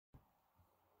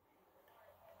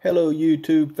Hello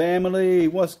YouTube family,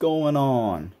 what's going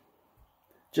on?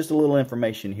 Just a little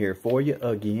information here for you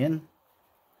again.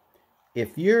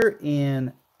 If you're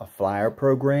in a flyer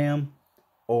program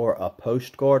or a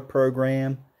postcard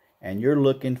program and you're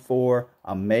looking for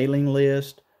a mailing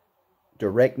list,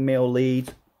 direct mail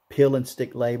leads, peel and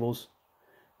stick labels,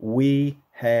 we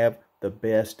have the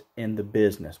best in the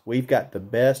business. We've got the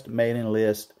best mailing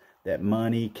list that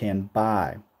money can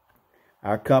buy.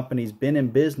 Our company's been in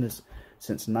business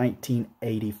since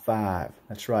 1985.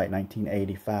 That's right,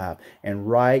 1985. And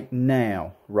right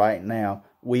now,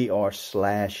 we are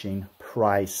slashing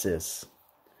prices.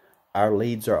 Our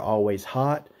leads are always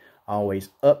hot, always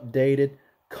updated,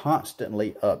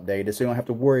 constantly updated, so you don't have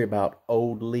to worry about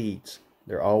old leads.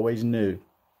 They're always new.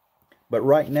 But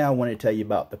right now, I want to tell you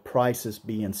about the prices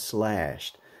being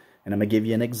slashed. And I'm going to give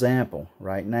you an example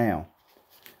right now.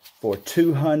 For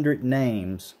 200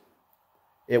 names,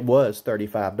 it was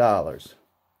 $35.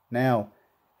 Now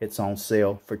it's on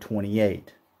sale for $28.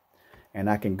 And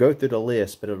I can go through the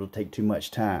list, but it'll take too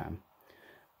much time.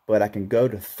 But I can go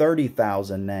to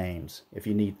 30,000 names. If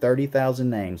you need 30,000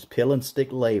 names, peel and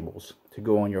stick labels to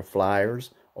go on your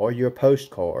flyers or your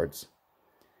postcards,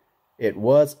 it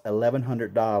was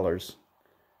 $1,100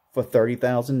 for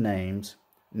 30,000 names.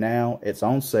 Now it's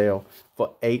on sale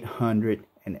for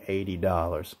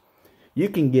 $880. You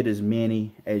can get as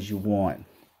many as you want.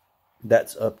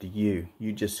 That's up to you.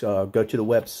 You just go to the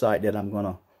website that I'm going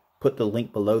to put the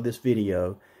link below this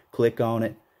video. Click on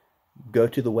it. Go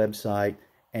to the website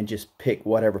and just pick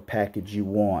whatever package you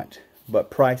want. But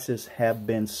prices have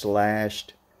been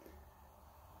slashed.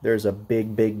 There's a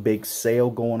big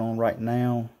sale going on right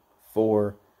now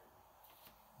for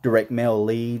direct mail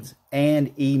leads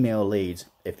and email leads.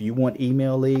 If you want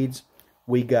email leads,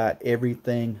 we got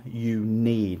everything you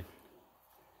need.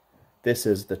 This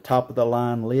is the top of the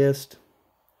line list.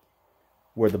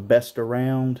 We're the best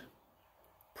around.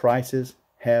 Prices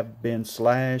have been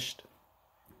slashed.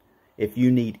 If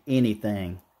you need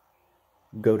anything,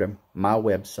 go to my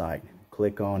website.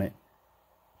 Click on it.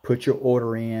 Put your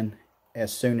order in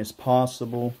as soon as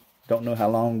possible. Don't know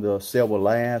how long the sale will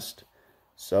last.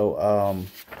 So,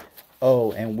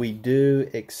 oh, and we do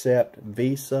accept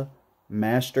Visa,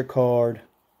 MasterCard,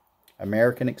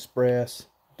 American Express,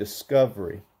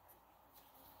 Discovery.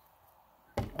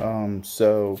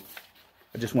 So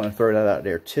I just want to throw that out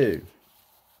there too.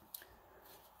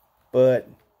 But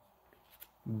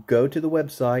go to the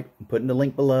website, put in the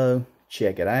link below,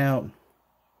 check it out,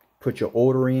 put your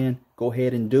order in, go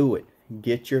ahead and do it.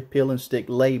 Get your peel and stick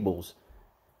labels,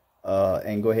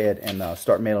 and go ahead and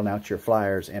start mailing out your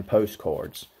flyers and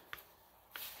postcards.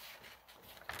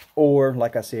 Or,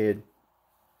 like I said,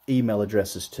 email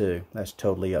addresses too. That's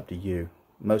totally up to you.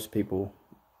 Most people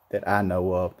that I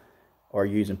know of are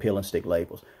using peel and stick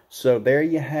labels. So there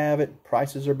you have it.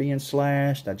 Prices are being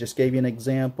slashed. I just gave you an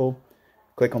example.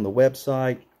 Click on the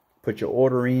website, put your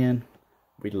order in.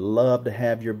 We'd love to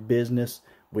have your business.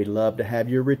 We'd love to have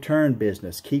your return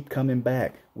business. Keep coming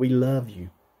back. We love you.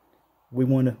 We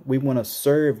want to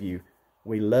serve you.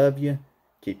 We love you.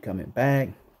 Keep coming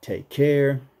back. Take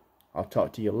care. I'll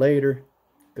talk to you later.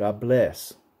 God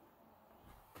bless.